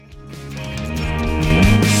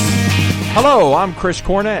Hello, I'm Chris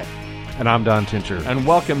Cornett. And I'm Don Tincher. And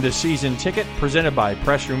welcome to Season Ticket, presented by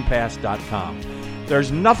PressRoomPass.com.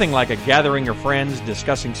 There's nothing like a gathering of friends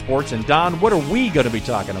discussing sports. And Don, what are we going to be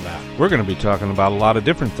talking about? We're going to be talking about a lot of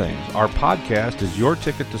different things. Our podcast is your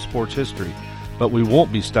ticket to sports history, but we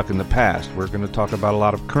won't be stuck in the past. We're going to talk about a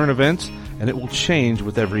lot of current events, and it will change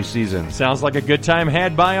with every season. Sounds like a good time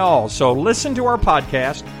had by all. So listen to our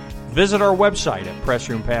podcast, visit our website at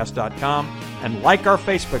PressRoomPass.com, and like our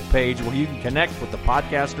Facebook page where you can connect with the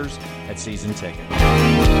podcasters at Season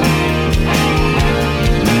Ticket.